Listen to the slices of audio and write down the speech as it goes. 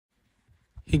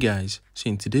Hey guys, so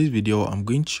in today's video I'm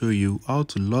going to show you how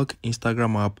to lock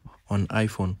Instagram app on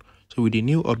iPhone. So with the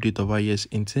new update of iOS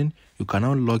 18, you can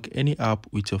now lock any app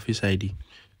with your Face ID.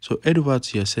 So head over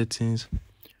to your settings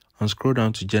and scroll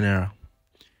down to general.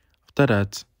 After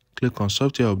that, click on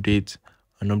software update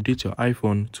and update your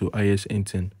iPhone to iOS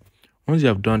 18. Once you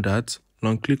have done that,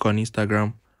 long click on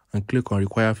Instagram and click on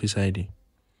require Face ID.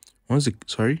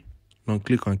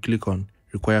 Click on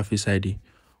require Face ID.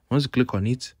 Once you click on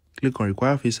it, click on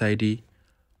require Face ID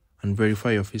and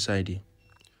verify your Face ID.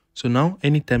 So now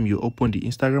anytime you open the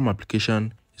Instagram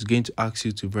application, it's going to ask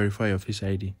you to verify your Face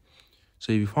ID.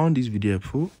 So if you found this video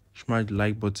helpful, smash the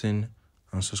like button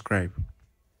and subscribe.